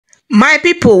My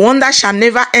people, wonder shall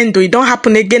never end. It don't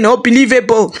happen again.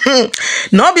 Unbelievable.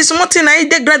 No be small thing. I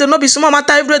dey grade. No be small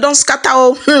matter. Everybody don't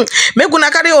scatter. Make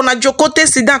una carry on a jokote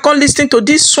sit down. Come listen to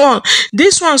this one.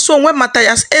 This one so when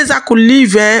Mathias Ezeaku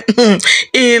live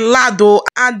in lado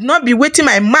and not be waiting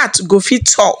my mouth go fit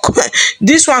talk.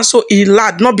 This one so he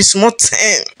lad not be small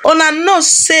thing. Una know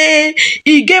say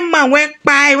he get man went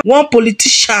by one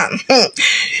politician.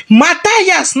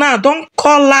 Mathias now don't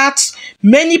call out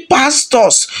many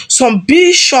pastors, some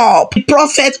bishop,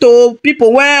 prophet,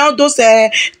 people where all those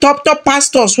top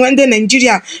pastors when they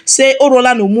Nigeria say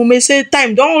Orola no mume say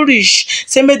time don't reach,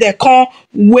 say may they come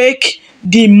wake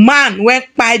the man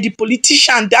went by the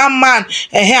politician, that man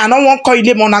I don't want call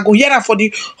him on I go here for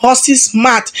the horses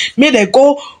mat, may they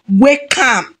go wake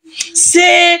him.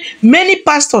 Say many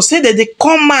pastors say that they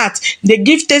come out, they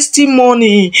give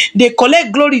testimony, they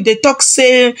collect glory, they talk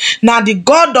say now the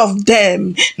God of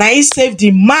them now he saved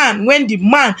the man when the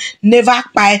man never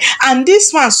buy. And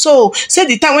this one so say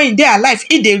the time when they are alive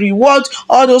he they reward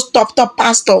all those top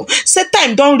pastors. Say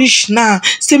time don't reach now,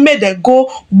 say may they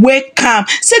go wake up,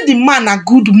 say the man a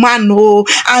good man. Oh,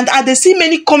 and they see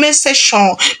many comment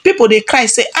section people they cry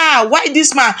say why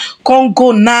this man can't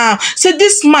go now, say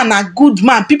this man a good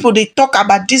man. People they talk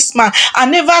about this man. I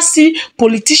never see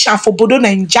politician for Bodo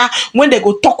Naija when they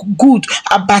go talk good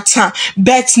about him.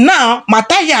 But now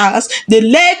Mathias they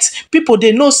let people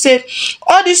they know say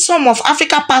all these some of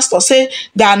Africa pastors say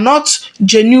they are not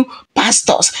genuine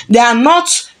pastors. They are not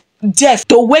deaf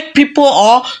to wake people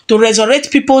or to resurrect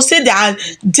people. Say they are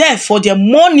deaf for their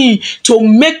money, to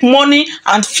make money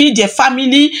and feed their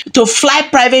family, to fly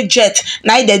private jet.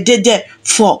 Now they did there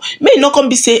for may not come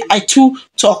be say I too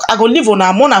talk. I go live on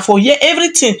a money for hear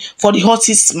everything for the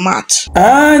horses smart.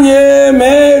 Anye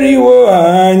Mary wo,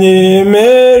 Anye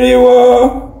Mary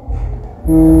wo.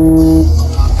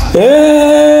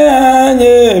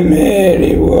 Anye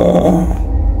Mary wo.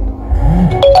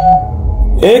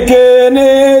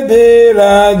 Ekene de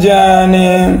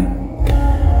rajane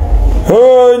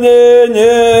onye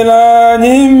nyela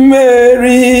ni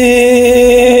Mary.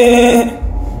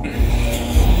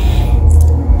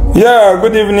 Yeah,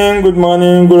 good evening, good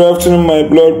morning, good afternoon, my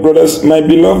brothers, my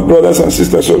beloved brothers and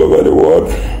sisters all over the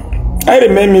world. I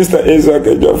remain Mr.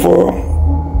 Ezeaku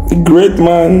P0lice, a great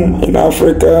man in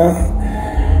Africa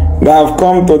that have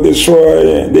come to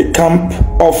destroy the camp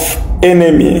of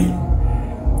enemy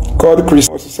called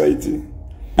Christian society.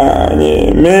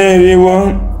 Anye Mary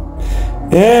wo,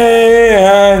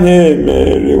 Anye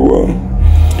Mary wo.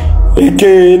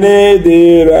 Ekene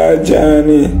de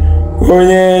rajani,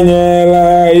 onye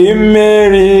nyela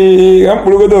Mary.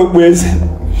 Ampulugo do kweze,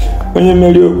 onye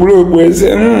Mary okpulu kweze.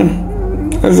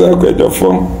 Ezeaku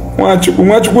P0lice,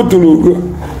 nwachukwu tulugo.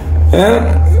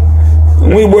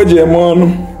 Nwa Igbo je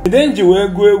monu. Denji we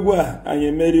egwu a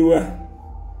Anye Mary wa.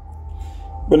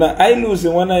 But I lose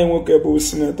when I work able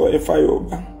senator if I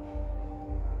over.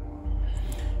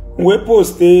 We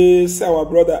post say our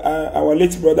brother, our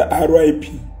late brother RIP.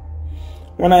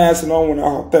 When I asked no one a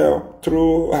hotel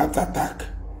through heart attack.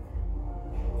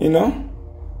 You know?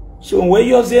 So when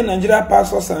you say Nigeria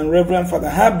pastors and Reverend Father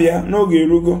Habia, no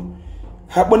gerugo.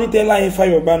 Haponite la if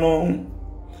I over no.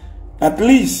 At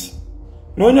least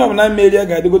no one 9 million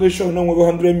guy to go to show no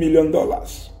 $100 million.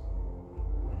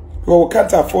 We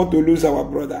can't afford to lose our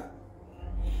brother.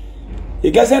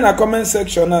 You guys in a comment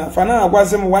section now.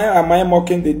 Why am I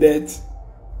mocking the dead?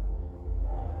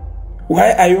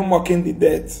 Why are you mocking the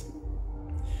dead?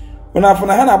 When I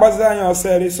find out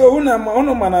yourself, so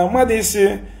man, this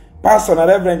pastor and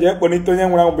reverend,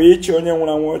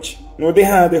 no, they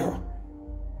had her.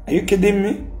 Are you kidding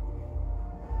me?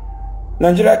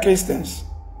 Nigeria Christians,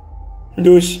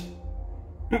 Ndoshi,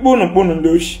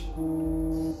 Ndoshi.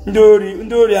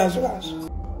 Ndori answers.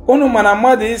 Ono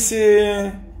manamade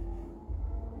isi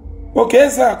okay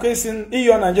sa kwesin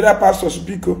iyo Nigeria pastors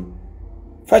biko.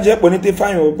 Faje bonite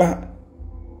fan oba.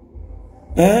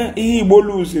 Iyi Igbo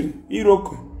luziri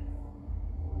iroko.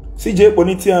 Si je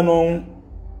bonite anu.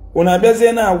 Una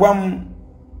beze na agwa m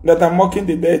that I'm mocking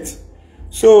the dead.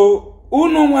 So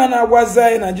unu mwana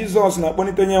agwaza na Jesus na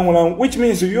bonite onye nwura, which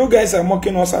means you guys are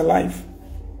mocking us alive.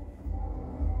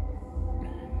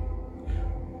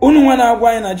 Unu wana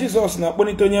agwa na Jesus na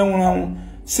bonito onye nwuru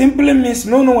simply means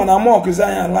no wana mock is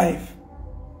alive.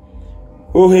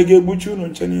 Ohe ga-egbuchi unu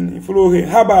nche niile ifuru ohe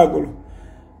ha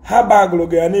bagolo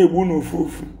ga na egbu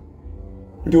n'ofufu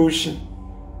ndị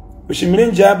oshimiri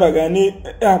nje aba ga na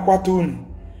akwata unu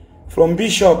from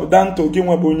bishop down to gị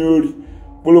nwa bụ onye ori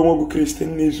bụrụ nwogu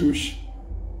Christian n'ezu oshi.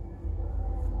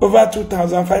 Over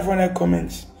 2,500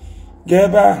 comments ga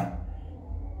ebe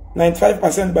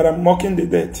 95% but I'm mocking the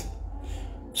dead.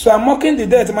 So I'm mocking the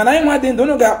dead. Man, I want them to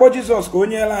know that Jesus go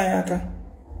near like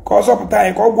cause up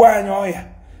time, call go and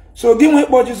so give me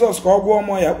what Jesus call go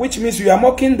more, which means you are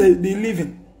mocking the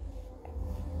living.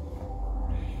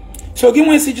 So give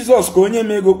me see Jesus go near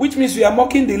me go, which means you are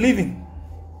mocking the living.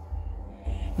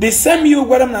 The same you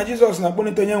whether na Jesus na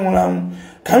bonito nyen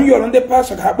can you on the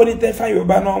pastor ka bonito find your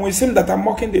banner we seem that I'm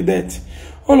mocking the dead.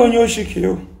 All on your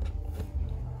shikio.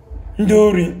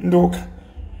 Ndori ndoka.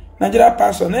 Nigeria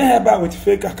pastor na heba with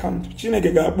fake account.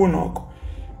 Chineke ga agbu n'ọkụ.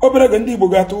 Obere ga ndị Igbo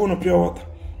ga-atụ unu pure water.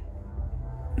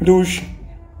 Ndoshi.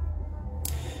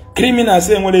 Criminals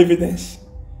say nwere evidence.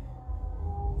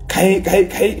 Kai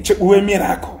chekwe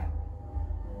miracle.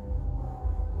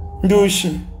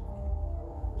 Ndoshi.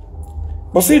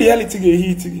 But see reality get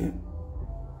hit again.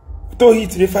 To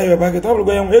hit the fire bucket. All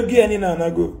go young again in na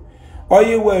go. Or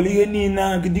you well you ni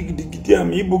na gidi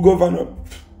am Igbo governor.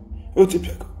 O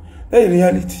tipeko. That is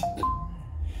reality.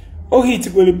 Oh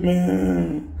hit go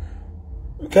me.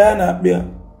 Kana bia.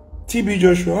 TB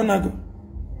Joshua na go.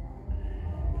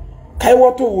 Kai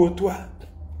woto a.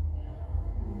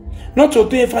 Not to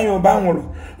find your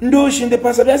banwolo. Ndo shi the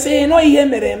pastor they say no ihe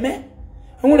mere eme.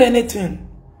 Nwere anything.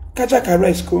 Kacha ka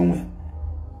rest ko nwe.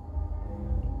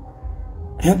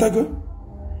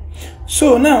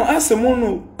 So now, as a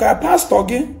mono, ka pastor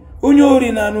ge,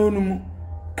 ori na no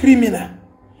criminal.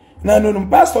 Na no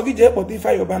pastor ge je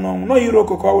potify your banon, no yiro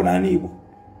koko na Igbo.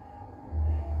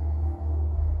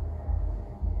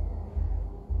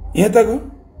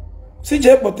 Yetago? Si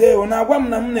je pote o na agwam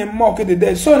na m na mock the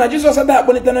dead. So na Jesus said that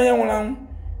bonita no yan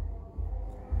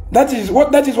That is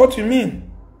what you mean.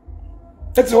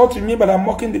 That is what you mean by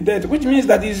mocking the dead, which means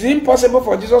that it is impossible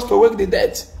for Jesus to wake the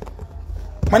dead.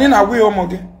 Mani na we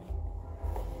omoge.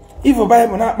 If the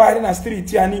Bible na kpari na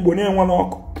street ya ni Igbo na enwe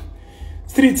n'ọkụ.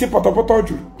 Street potopoto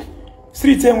ju.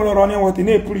 Street enwe ro na enwe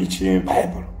na preach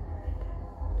Bible.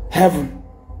 Heaven.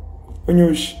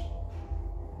 Onyoshi.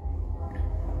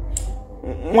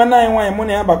 When I want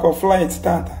money back of flight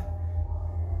tata.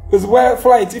 Because where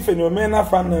flight if you men na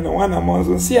fan na one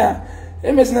among see ya.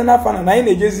 Emesi na fan na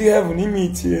ine jezi heaven ni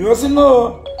meet. No so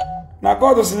no. Na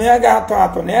God so na ga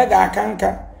ato na ga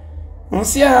akanka.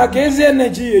 Nsia ka ezi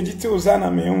energy ejiti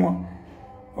uzana menwa.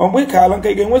 Ogbe ka ala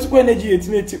nke genwesikwa energy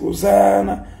etineti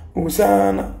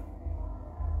uzana.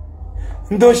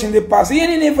 Ndo shinde pass.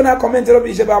 Yeni ni funa comment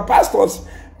about pastors.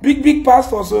 Big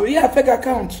pastors so yeah fake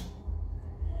account.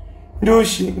 Ndo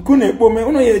shi kuna ekpome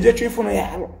uno ye je trifunu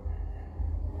ya alo.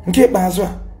 Nke bazo.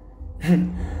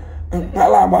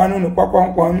 Ala agbanu no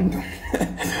kwakwankwa ndo.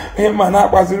 E ma na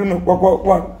akwazuru no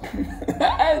kwakwankwa.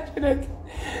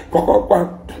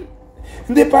 Kwakwankwa.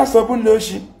 Ndị pastor bụ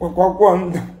n'oshi kwakwa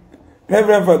ndụ.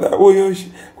 Reverend Father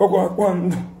Oyoshi kwakwa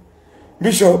ndụ.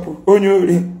 Bishop onye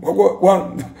ori kwakwa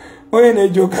ndụ. Onye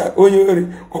na-ejoka onye ori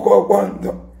kwakwa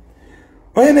ndụ.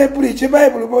 Onye na-preach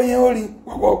Bible bụ onye ori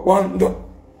kwakwa ndụ.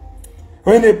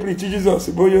 Onye na-preach Jesus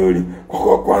bụ onye ori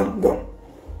kwakwa ndụ.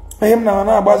 Onye m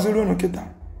na-agbazuru unu kịta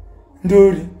ndị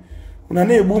ori. Una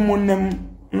na-egbu ụmụnne m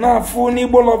na-afụ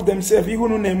n'Igbo love themselves ihu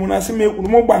unu na-emu na asị m ekwuru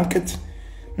m gba nkịtị.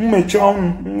 Mmechi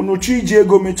ọnwụ n'ochi iji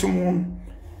ego mechi m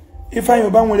Ifeanyi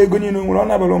Uba nwere ego niile nwere ọ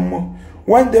nabara mmụọ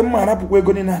one day mma arapụkwa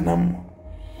ego niile na mmụọ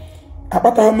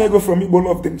akpataghị m ego from Igbo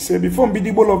love themselves before mbido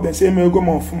Igbo love themselves eme ego m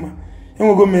ọfụma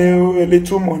enwego m a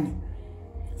little money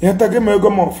ya tage m ego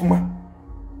m ọfụma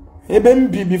ebe m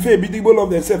bi before ebido Igbo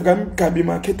love themselves ka bi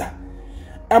ma kịta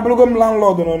abụrụgo m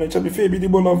landlord n'Ọnịcha before ebido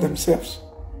Igbo love themselves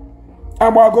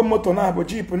agbago moto na abụ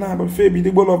jeep na abụ before ebido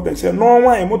Igbo love themselves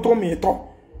n'ọnwa anyị moto m ịtọ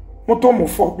moto mo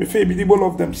for before Igbo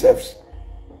love themselves.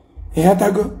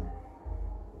 Ihatago.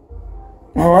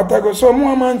 Awatago so mo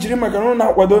ama njiri maka no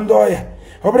na kwado ndo oya.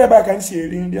 Obere ba kan si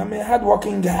eri ndi am a hard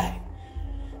working guy.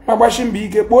 Magbashi mbi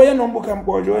ike kpo ya no mbuka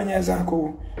mkpojo onye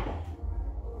Ezeaku.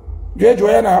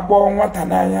 Jejo ya na akpo nwata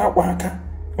na anya akwa aka.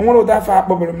 Onwere udafa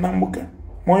akpobere m na mbuka.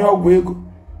 Mo ya ogwu ego.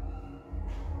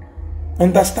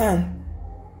 Understand?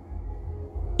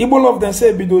 Igbo love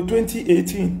themselves bido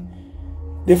 2018.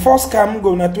 The first scam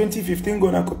go na 2015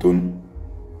 go na Cotonou.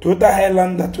 Total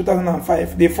Highlander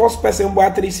 2005. The first person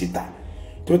bought 3-seater.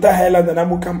 Total Highlander na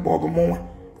muka mpogo mwa.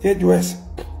 US.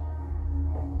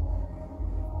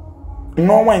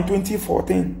 No one in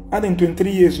 2014. And in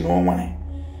 23 years no one.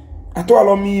 Ato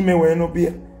alo mi me we no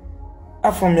bia.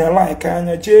 Afrom ya like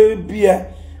anya je bia.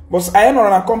 But I no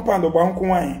na compound oba nko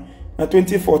wan na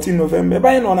 2014 November.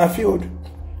 Ba no na field.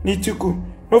 Ni tuku.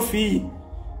 No fee.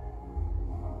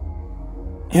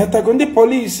 Yatago ndị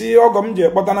police ogom je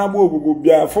kpọta na agba ogugu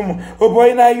bia fom oh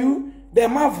boy na you they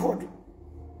marveled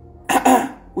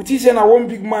which is na one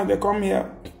big man they come here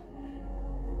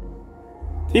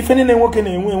if any nwoke na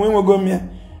enwe go mia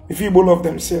if Igbo love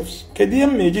themselves.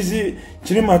 Kediem mejizi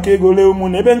jiri maka ego le umu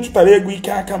na ebe nchutara ego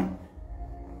ike aka m.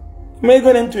 Ma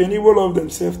ego them to any Igbo love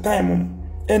themselves, time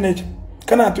energy.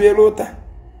 Kana atu elu ụta.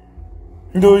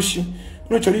 Ndị oshi,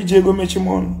 no chọrọ iji ego mechi m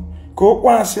ọnụ. Ka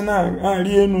okwa asị na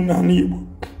ari enu na ala Igbo.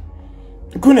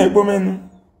 Ku na ekpo menu.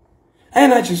 Anyị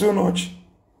na-achizo n'ọchị.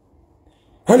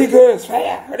 Holy Ghost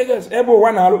fire, Holy Ghost. Ebe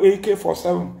ụwa na-arụ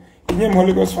AK-47. Inye m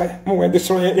Holy Ghost fire. M wee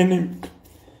destroy your enemy.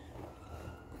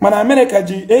 Mana America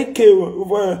ji AK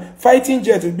fighting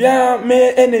jet bịa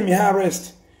mee enemy ha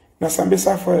arrest na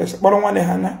Sambisa forest. Kpọrọ nwanne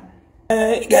ha na.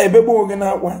 Ga-ebegbu oge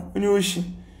na-akwa onye oshi.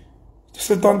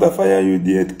 Just thunder fire you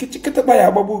there. Kịta ya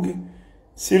agbagbu gị.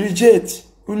 Siri jet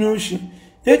onye oshi.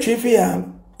 Ya chụ ife ya alụ.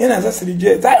 Ị na-aza siri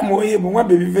jet. Anyị ma onye bụ nwa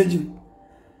baby virgin.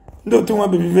 Ndị otu nwa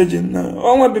baby virgin na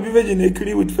nwa baby virgin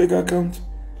na-ekiri with fake account.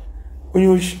 Onye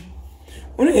oshi.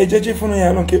 Onye ejeje funu ya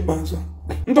alụ nke ikpeazụ.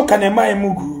 Ndụ ka na-eme anyị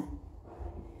mugu.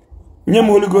 Nye m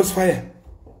Holy Ghost fire.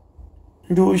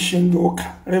 Ndị oshi ndị ụka.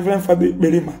 Reverend Father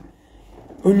Ekperima.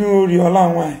 Onye ori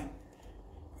ọla nwanyị.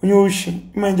 Onye oshi.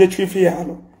 Ime njechu ife ya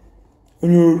alụ.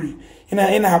 Onye ori.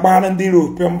 Ị na-agbara ndị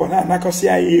Europe mbọ na-anakọsị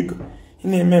anyị ego. Ị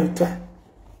na-eme ụtọ.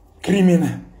 Criminal.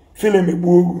 Fele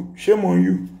megbu ogu. Shame on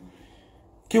you.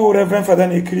 Kiwo Reverend Father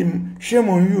na-ekiri m.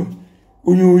 Shame on you.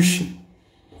 Onye oshi.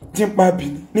 Dị mkpa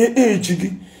bi na-eji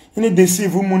gị. Ị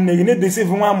na-deceive ụmụnne gị.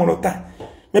 Na-deceive nwa amụrụ taa.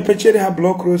 Mepechere ha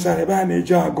block rosary ebe ha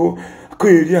na-eji agụ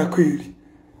akụeri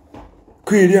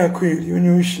onye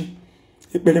oshi.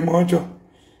 Ekpere m ọjọọ.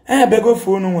 Anya bego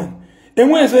fonu nwa.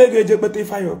 Enwe ezo ego eje kpeta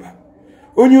ife ayọba.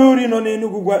 Onye ori nọ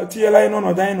n'Enugu tinyela anyị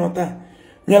n'ọnọdụ anyị nọ taa.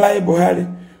 Nyela anyị Buhari.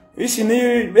 Isi na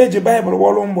eji Baịbụl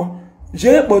wọrụ mgbọ.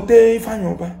 Jee kpote ife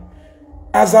ayọba.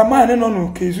 Azamanị nọ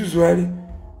n'oke ezuzugharị.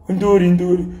 Ndị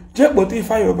ori. Jee kpote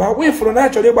ife ayọba. Wefụrụ na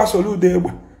achọrọ ịgba Soludo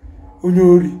egbe. Onye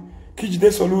ori.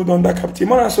 Kijide Soludo under captain.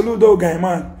 Mana Soludo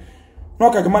gaiman. No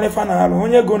ka gmane fa na alụ.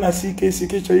 Onye go na CKC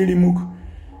chọrọ iri mugu.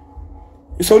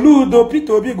 Soludo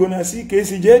Peter Obi go na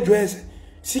CKC je dress.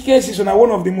 CKC so na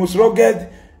one of the most rugged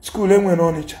school enwe na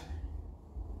Onitsha.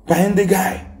 Behind the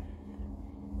guy.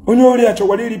 Onye ori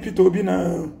achọwara iri Peter Obi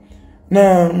na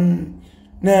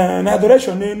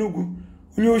adoration na Enugu.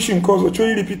 Onye oshi nke ọzọ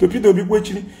chọrọ iri Peter Obi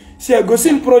kwechiri. Si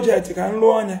gosi project ka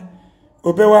nlụ ọnya.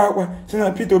 Obewa akwa. Si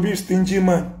na Peter Obi stingy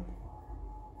man.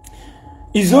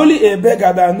 Is only a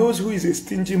beggar that knows who is a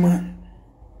stingy man.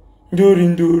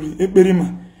 Ndori, Ekperima.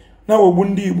 Na ogbu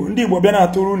ndị Igbo bịa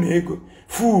na-atụrụ na ego.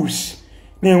 Fools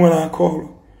na-enwe na aka ọrụ.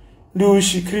 Ndị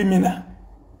oshi criminal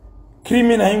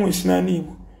inwesi na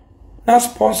Igbo. Na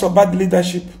sponsor bad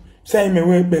leadership. Si anyị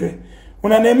mewe ekpere.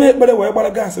 Una na-eme ekpere wee gbara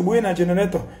gas gbuo na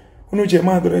generator. Unu ji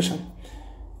eme adoration.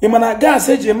 Ịma na gas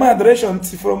eji eme adoration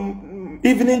from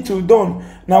evening to dawn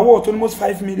na worth almost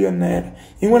 5 million naira.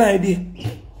 You want an idea?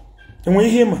 Enwe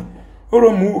ihe ma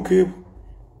oro mu oke ebu.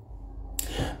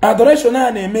 Adoration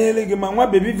a na-emele gị ma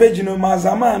nwa baby virgin ma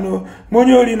Azamano ma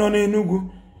onye ori nọ n'Enugu.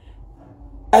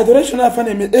 Adoration afa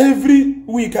na-eme every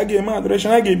week a ga-eme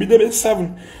adoration a ga-ebidebe 7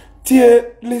 tier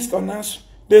list on us.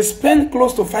 They spend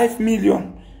close to 5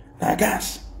 million na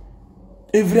gas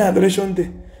every adoration day.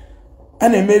 A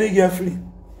na-emele gị free.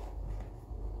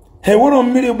 Ha were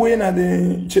mmiri gboye na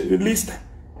the list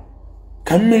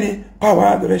ka mmiri power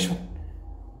adoration.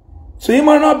 So you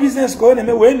might not business go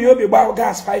and when you be buy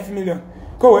gas 5 million.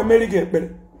 Go and marry get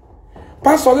better.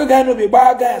 Pastor the guy no be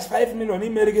buy gas 5 million, he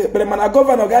marry get better. Man, a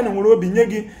governor guy no will be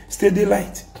nyegi steady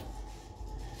light.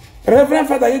 Reverend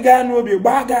Father you guy no be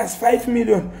buy gas 5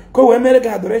 million. Go and marry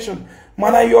get adoration.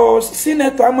 Man, your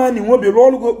senator man you will be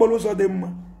roll go bolos of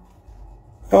them.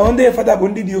 On the Father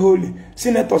Bundi the holy.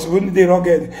 Senators Bundi the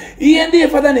rugged. He and the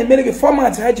Father name marry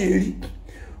format haji.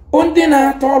 Onde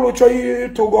na tolo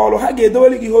choy to golo ha ge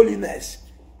dole gi holiness.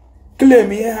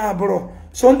 Claim here ha bro.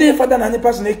 So onde Father na ni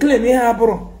person e claim here ha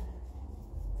bro.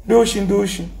 Doshin.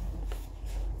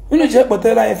 Unu je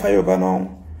potela e fayo ba no.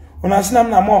 Una sinam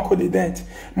na mo ko the dent.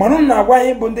 Manu na gwa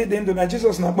him bonde dendo na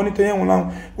Jesus na bonito yen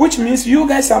wona. Which means you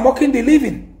guys are mocking the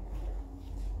living.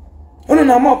 Unu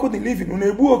na mo ko the living. Una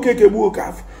ebu okeke ebu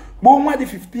okaf. Bo nwa di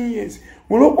 15 years.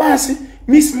 Ulo kwasi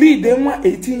mislead nwa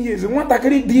 18 years. Nwa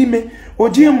takiri di ime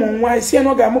oji mu nwa isi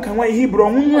no ga mu ka nwa Hebrew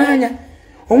onwunwu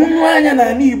anya na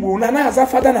ani Igbo na aza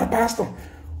fada na pastor.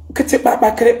 Kete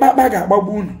papa kere papa ga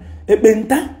agbagbu unu.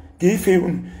 Ekpenta ga ife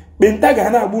unu. Ekpenta ga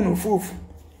na agbu unu fofu.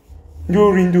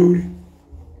 Ndori.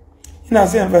 Ina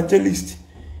say evangelist.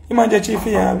 Imanje chief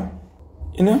ya alo.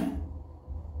 You know?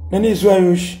 Nani Israel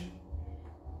Yoshi.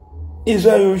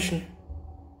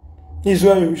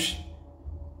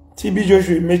 TB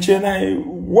Joshua mechie na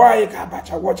why ka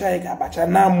abacha watcha ka abacha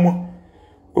na mo.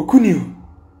 Okuni.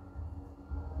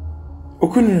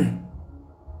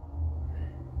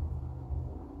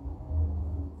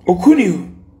 okuni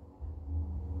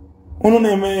unu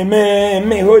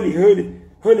na-eme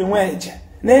holy nweje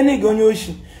na enigo onye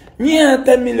oshi nye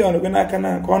 10 million go n'aka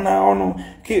na nke ọ na ọnụ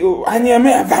ki anyị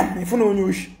eme avam ifu na onye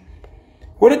oshi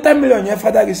were 10 million nye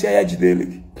fada gị si ya jidele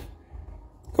gị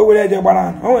ko were eje gbara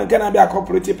ana o nwere nke na-abịa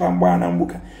cooperative mgba na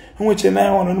mgbuka nweche na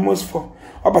ya ọnụ almost 4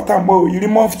 ọ bata mgba o yiri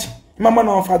mufti mama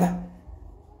na fada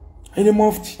yiri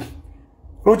mufti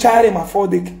rochari ma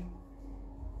fodik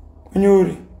onye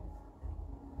ori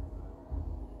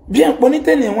bien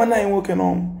bonite ni nwana anyị nwoke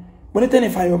n'ọnwụ bonite ni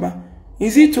fayoba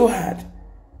is it too hard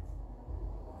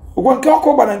ụgwọ nke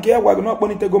ọkụ gbara nke ya gwa gị na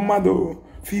ọkpọnitego mmadụ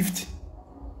 50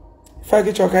 ife aka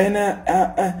ịchọ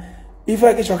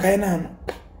ka anyị na-anụ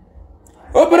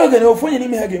obere oge na ofu onye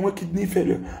n'ime ha ga-enwe kidney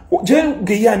failure jee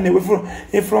ge ya na-ewefuru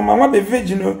from ma nwabe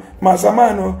virgin ma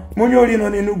zamano ma onye ori nọ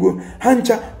n'Enugu ha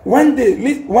ncha one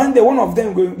day one of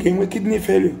them ga-enwe kidney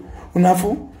failure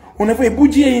unafu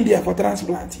ebujie India for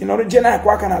transplant ịnọrọ jee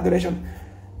na-akwa aka na adoration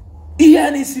ihe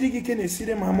a na-esiri gị ike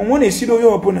na-esiri ma nwa na-esiri onye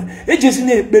ọbụla ejesi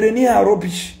na-ekpere n'ihe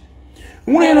arobish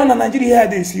nwere nọ na Naịjirịa ihe a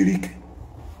na-esiri ike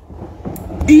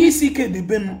ihe isi ike dị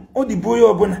be m ọ dị bụ onye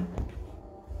ọbụla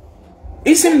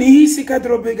isi m na ihe isi ike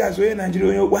dịrọbe ga-azụ onye Naịjirịa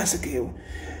onye okpu asị ka ewu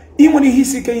ị nwere ihe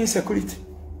isi ike insecurity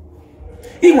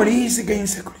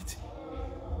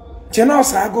che na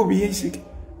ọsọ agụ bụ ihe isi ike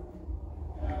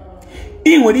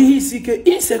ị nwere ihe isi ike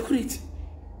insecurity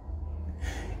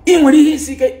ị nwere ihe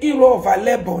isi ike ịrụ over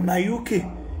labor na UK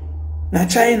na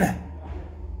China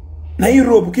na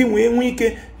Europe ka ị nwee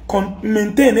ike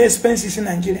maintain expenses in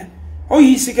Nigeria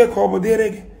oyi isi ike ka ọ bụ dịrị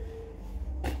gị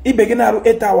ibe gị na-arụ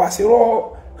 8 hours rụọ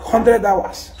 100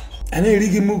 hours a na-eri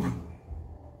gị mugu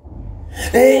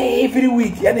every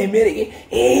week ya na-emere gị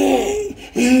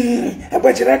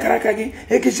agbachiri akara aka gị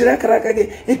ekechiri akara aka gị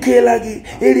ekeela gị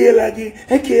eriela gị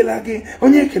ekeela gị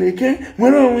onye kere eke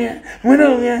nwere onwe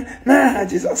ya n'aha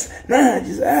Jizọs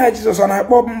aha Jizọs ọ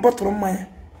na-akpọ mbọtụrụ mmanya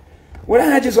were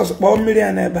aha Jizọs kpọọ mmiri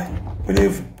ya n'ebe onye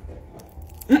efu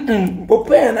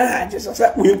pope ya n'aha Jizọs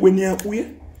akpụ ekwenye akpụye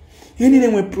ihe niile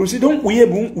nwe prosido mkpughe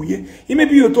bụ mkpughe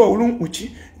imebi ya otu ọwụrụ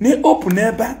mkpuchi na-opụ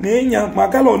n'ebe a na-enya ma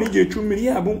galọn iji echu mmiri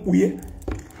ya bụ mkpughe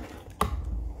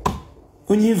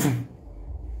onye ivu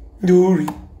ndị ori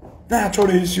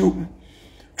na-achọrọ eziokwu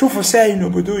chụfụsị anyị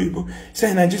n'obodo oyibo si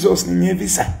anyị na Jizọs na-enye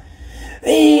visa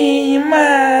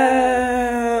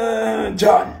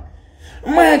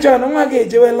mma John nwa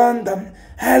ga-ejewe London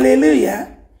haleluya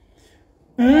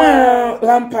mma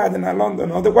Lampard na London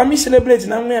ọ dịkwa mi celebrate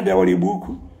na nwa ya bịawara Igbo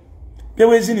ukwu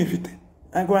bịawezi n'ifite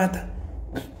agụata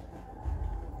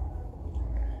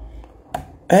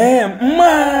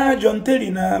mma John Terry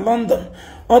na London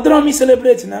ọ dịrọ mi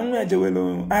celebrate na nwa ya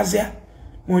jewelo Asia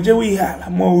ma o jewe ihe ala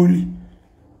ma oli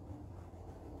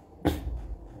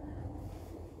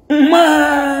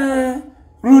mma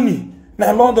Rooney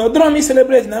na London ọ dịrọ mi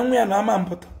celebrate na nwa ya na ama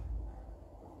mpụta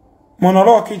ma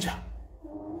nọrọ Ọkịja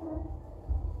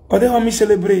ọ dịghọ mi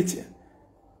celebrate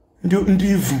ndị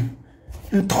ivu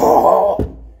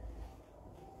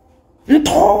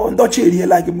ntọ ndọchi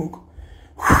eriela gị moko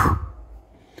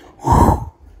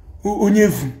onye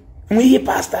evu nwe ihe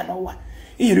pasta n'ụwa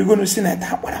iyirigo sineta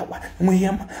akpara nwe ihe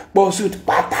kpọọ sut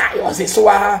kpata ya ọzọ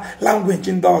sụwa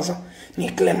language ndị ọzọ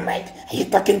n'iklemite. Are you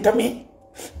talking to me?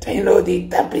 Do you know the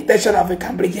interpretation of a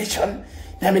congregation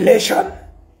emulation?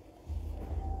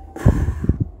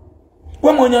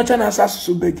 Gwa m onye ọcha na-asụ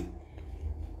asụsụ be gị,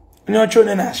 onye ọcha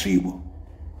onye na-asụ Igbo,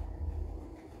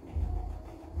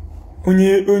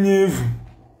 onye evu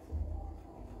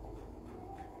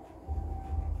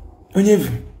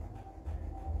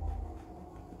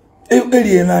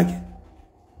eriela gị,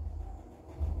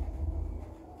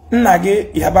 nna gị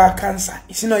yaba kansa,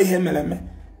 isi na ihe mere eme,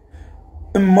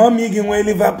 mmọmi gị nwee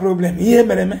liver problem, ihe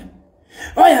mere eme,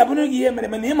 ọ ya bụrụ gị ihe mere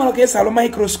eme na ị mara ka esi alụ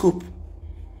microscope,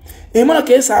 ị mara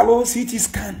ka esi alụ CT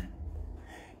scan,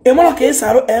 ị mara ka esi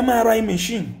alụ MRI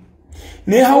machine,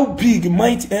 na how big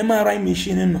might MRI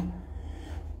machine nọ.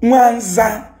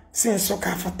 Nwanza si Nsụka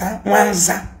fụta,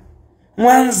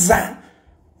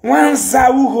 nwanza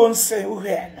uho nse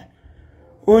uhenu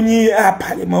onye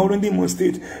apali ma ọrụ ndị Imo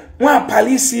steeti, nwa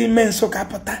apali si ime Nsụka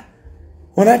pụta,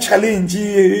 ona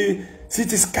challenge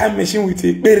CT scan machine with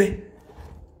ekpere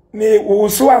na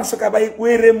ụsụwa Nsụka ba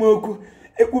ekwere m okwu,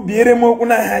 ekwubiere m okwu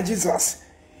n'aha Jizọs.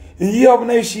 Ihe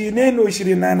ọbụla isi n'enu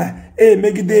oshiri nana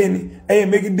emegideni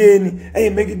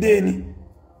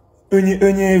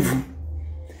onye evu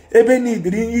ebe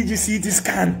n'idiri iji CT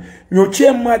scan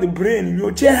nyochie mmadụ brain,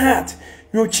 nyochie heart,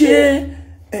 nyochie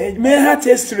mee heart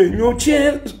x-ray,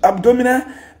 nyochie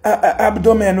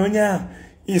abdomen onye ahụ,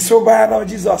 isobara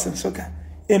Jizọs Nsụka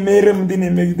emerem dị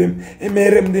na-emegide m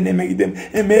emerem dị na-emegide m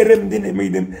emerem dị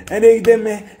na-emegide m emegide m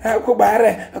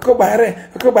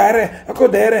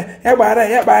akụdere ya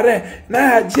gbara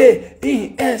n'aha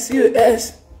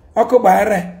Jesus ọkụ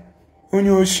gbara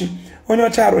onye oshi onye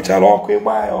ọcha arụchara ọkụ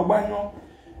ịgba ya ọgbanyụ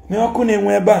na ọkụ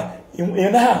na-enwe ebe a ị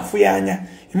naghị afụ ya anya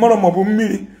ịmara maọbụ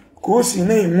mmiri ka o si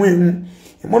na-enwu enwu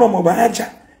ịmara maọbụ aja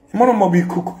ịmara maọbụ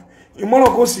ikuku ịmara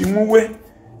ka o si nwuwe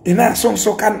ị na-asụ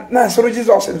nsụka na-asụrụ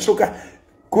Jizọs nsụka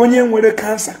ka onye nwere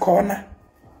kansa ka ọ na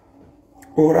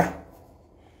ụra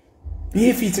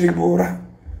ihe fitiri bụ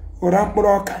ụra mkpụrụ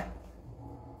ọka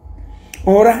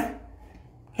ụra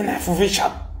ị na-afụ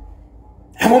vision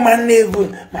amụma nnevu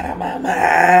mara mama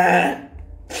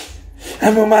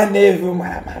amụma nnevu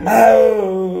mara mama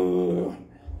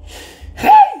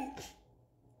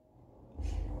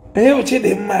onye bụ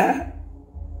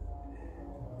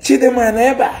Chidimma na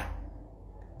ebe a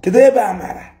kedu ebe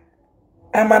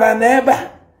Amara na ebe a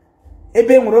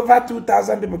ebe nwere over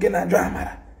 2,000 people gị na-ajụ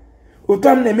Amara otu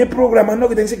m na-eme program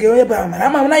n'ogide nsị ka onye bụ Amara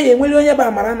ama m na ya enwere onye bụ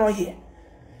Amara n'ọhịa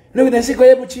n'ogide nsị ka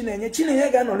onye bụ Chinenye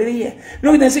ga-anọrịrị ihe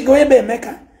n'ogide nsị ka onye bụ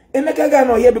Emeka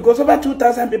ga-anọ here because over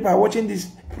 2,000 people are watching this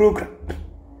program.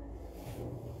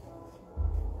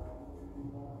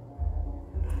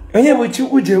 Onye bụ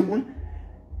Chukwu jekwu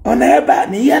ọ na ebe a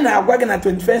na ihe na-agwa gị na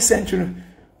 21st century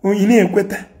onye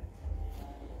na-ekweta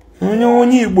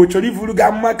onye Igbo chọrọ ivuru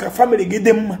gị mma ka family gị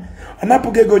dị mma ọ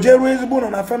napụghị ego jee ruo ezigbo ụlọ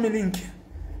na family nke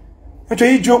ọ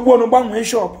chọrọ iji okwu ọnụ gbanwee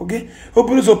shop gị o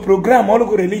buru ụzọ program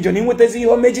ọlụgo religion inwetazi ihe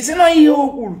omeji si na ihe o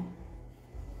kwuru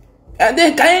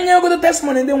adị ka anyị nye ogodo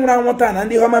testimony ndị nwụrụ anwụ taa na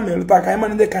ndị ọma mere taa ka anyị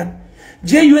mara ndị kan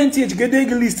jee UNTH kedu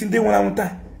ego list ndị nwụrụ anwụ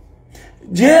taa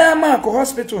jee Amakụ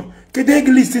hospital kedu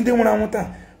ego list ndị nwụrụ anwụ taa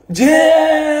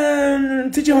jee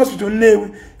teaching hospital Nnewi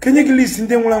kenye gị list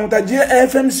ndị nwụrụ anwụ taa jee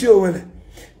FMC Owerri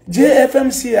jee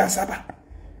FMC Asaba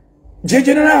jee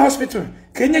General Hospital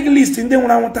kenye gị list ndị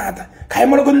nwụrụ anwụ taa ka anyị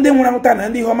marago ndị nwụrụ anwụ taa na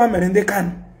ndị ọma mere ndị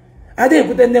kan adị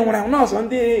ekwute ndị nwụrụ anwụ n'ọsọ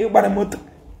ndị gbara moto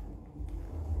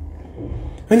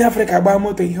onye Afrịka gbaa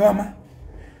moto ihe ọma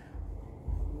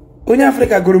onye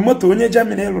Afrịka gụrụ moto onye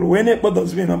Germany lụrụ wee na-ekpo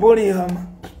dozbin ọ bụrụ ihe ọma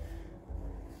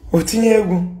o tinye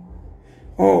egwu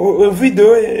o vidio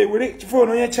were fon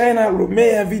onye China lụrụ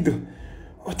mee ya vidio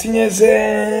o tinyeze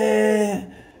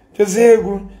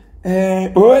egwu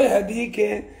oya dị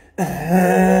ike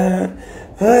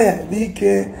oya dị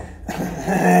ike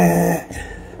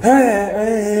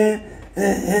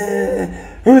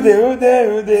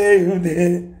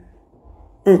ude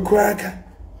oku aka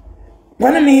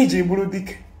gwana m ihe iji bụrụ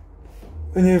dike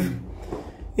onye vu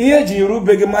ihe eji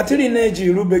irube gị material na-eji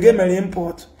irube gị mere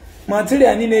import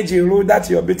material niile eji iru that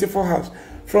your beautiful house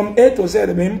from A to Z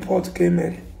bụ import ka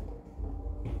emere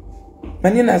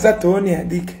manye na Zatonia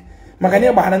dike maka na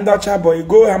ịgbara ndị ọcha boy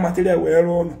go ha material wee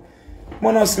rụọ ụlọ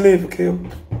mono slave ka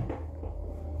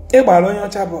ịgbara onye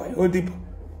ọcha boy odibo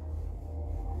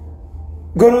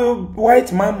goro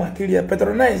white man material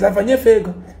patronize afa nyefe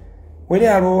ego were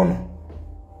arụ ụlọ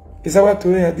ịzawa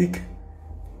too ya dike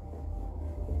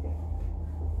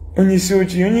onye isi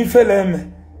ojii onye ifele eme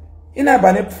ị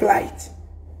na-abanye flight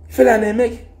ifele na-eme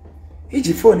gị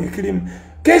iji fon ekiri m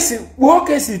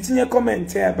kesi tinye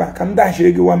kọmentị ebe a ka m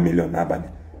dashiri gị 1 million n'abalị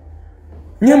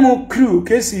nye m crew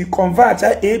ka esi convert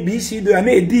ABC do ya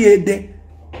na-edi ya ede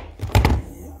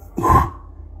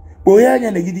kpoo ya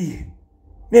anya negide ihe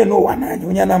na-ene ụwa n'anya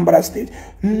onye Anambra steeti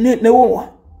newe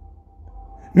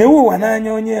ụwa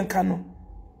n'anya onye Nkanu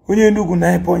onye Enugu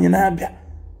na Ebe onye na-abịa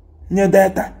nye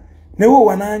Delta newe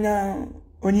ụwa n'anya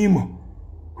onye Imo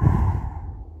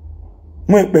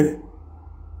nwe ekpere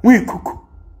nwe ikuku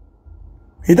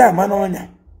ịda ama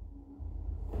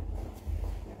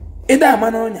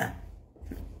n'ọnya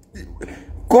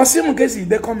gosi m ka esi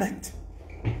ide comment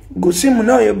gosi m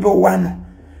na ebe ụwa nọ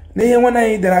na ihe nwana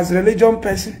anyị dere as religion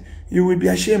person you will be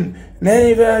ashamed na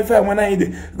ife nwana anyị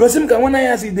de gosi m ka nwana anyị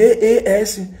asị de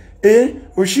AS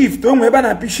o shift o nwe ebe a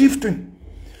na-apị shifting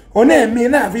ọ na-eme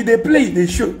na they play the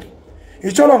show ị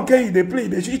chọrọ nke ide play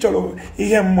the show ị chọrọ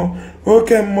ihe mmụọ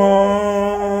oke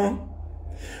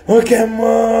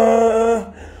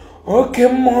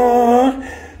mmụọ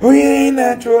onye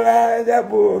na-achụrụ aja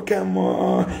bụ oke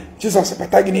mmụọ Jizọs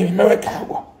bata gị n'ime mewe ka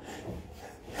agwọ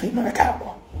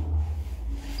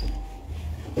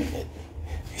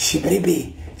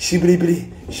shibiribiri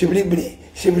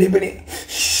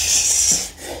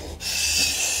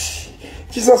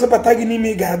Jizọs bata gị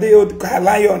n'ime ga-adị ka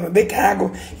lion dị ka agụ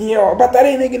ihe ọ batara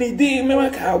ime gị n'ịdị mewe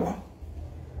ka agwọ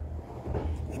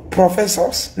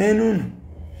prọfesọs n'enu unu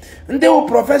ndị bụ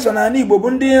prọfesọ n'ala Igbo bụ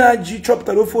ndị na-ji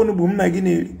chọpụtara ofe onugbu mma gị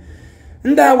na-eri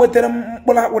ndị a wetara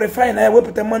mkpụrụ akpụrụ fine na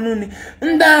ewepụta mmanụ nri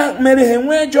ndị a mere ha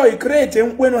enwee joy create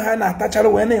nkwenu ha na-atachara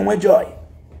wee na-enwe joy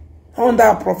ọ ndị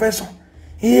a prọfesọ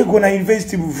ihe ịgụ na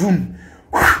university bụ vum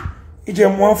ije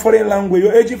mụọ foreign language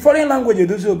eji foreign language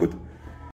edozi obodo